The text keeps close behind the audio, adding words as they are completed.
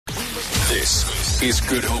This is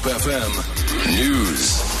Good Hope FM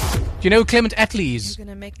News. Do you know Clement Attlees? You're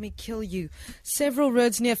going to make me kill you. Several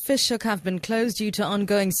roads near Fish Hoek have been closed due to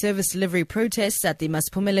ongoing service delivery protests at the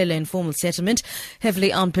Masiphumelele informal settlement.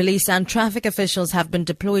 Heavily armed police and traffic officials have been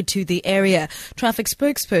deployed to the area. Traffic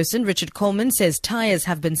spokesperson Richard Coleman says tyres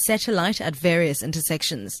have been set alight at various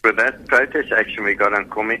intersections. With that protest action we got on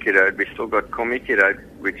Kommetjie Road, we still got Kommetjie Road,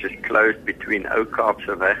 which is closed between Ou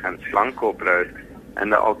Kaapseweg and Slankorp Road.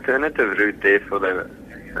 And the alternative route there for the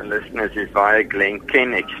listeners is via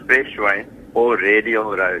Glenken Expressway or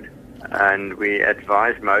Radial Road. And we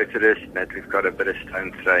advise motorists that we've got a bit of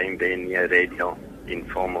stone throwing there near Radial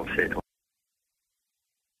informal settlement.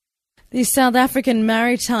 The South African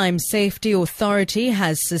Maritime Safety Authority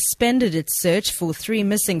has suspended its search for 3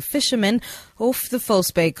 missing fishermen off the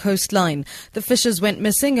False Bay coastline. The fishers went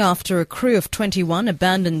missing after a crew of 21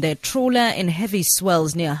 abandoned their trawler in heavy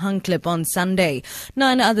swells near Hunklip on Sunday.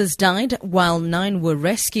 9 others died, while 9 were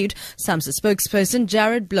rescued. SAMSA spokesperson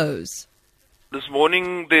Jared Blows. This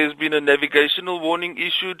morning there's been a navigational warning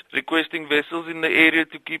issued requesting vessels in the area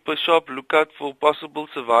to keep a sharp lookout for possible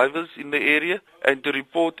survivors in the area and to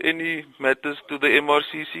report any matters to the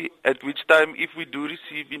MRCC, at which time, if we do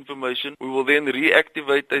receive information, we will then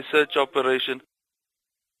reactivate a search operation.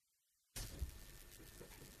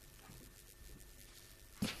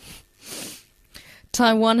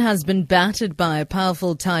 Taiwan has been battered by a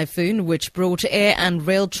powerful typhoon which brought air and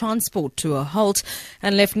rail transport to a halt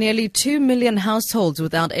and left nearly 2 million households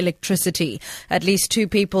without electricity. At least 2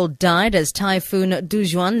 people died as Typhoon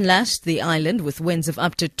Dujuan lashed the island with winds of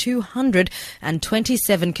up to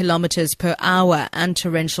 227 kilometers per hour and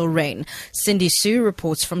torrential rain. Cindy Su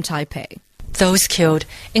reports from Taipei. Those killed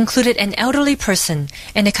included an elderly person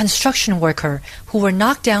and a construction worker who were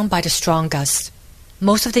knocked down by the strong gusts.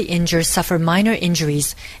 Most of the injured suffer minor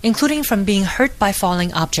injuries, including from being hurt by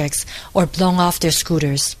falling objects or blown off their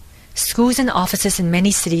scooters. Schools and offices in many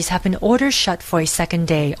cities have been ordered shut for a second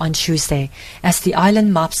day on Tuesday as the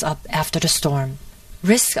island mops up after the storm.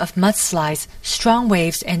 Risk of mudslides, strong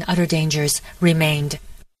waves, and other dangers remained.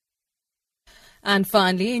 And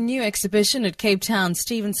finally, a new exhibition at Cape Town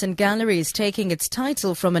Stevenson Gallery is taking its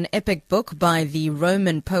title from an epic book by the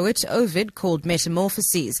Roman poet Ovid called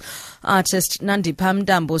Metamorphoses. Artist Nandi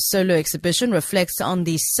Pamdambo's solo exhibition reflects on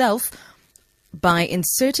the self by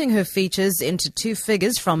inserting her features into 2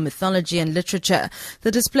 figures from mythology and literature. The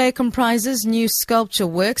display comprises new sculpture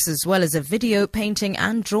works as well as a video, painting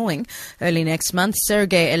and drawing. Early next month,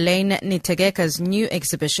 Sergei Elaine Nitegeka's new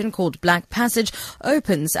exhibition called Black Passage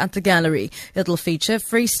opens at the gallery. It'll feature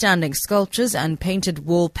freestanding sculptures and painted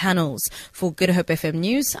wall panels. For Good Hope FM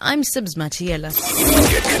News, I'm Sibs Matiela.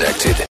 Get connected.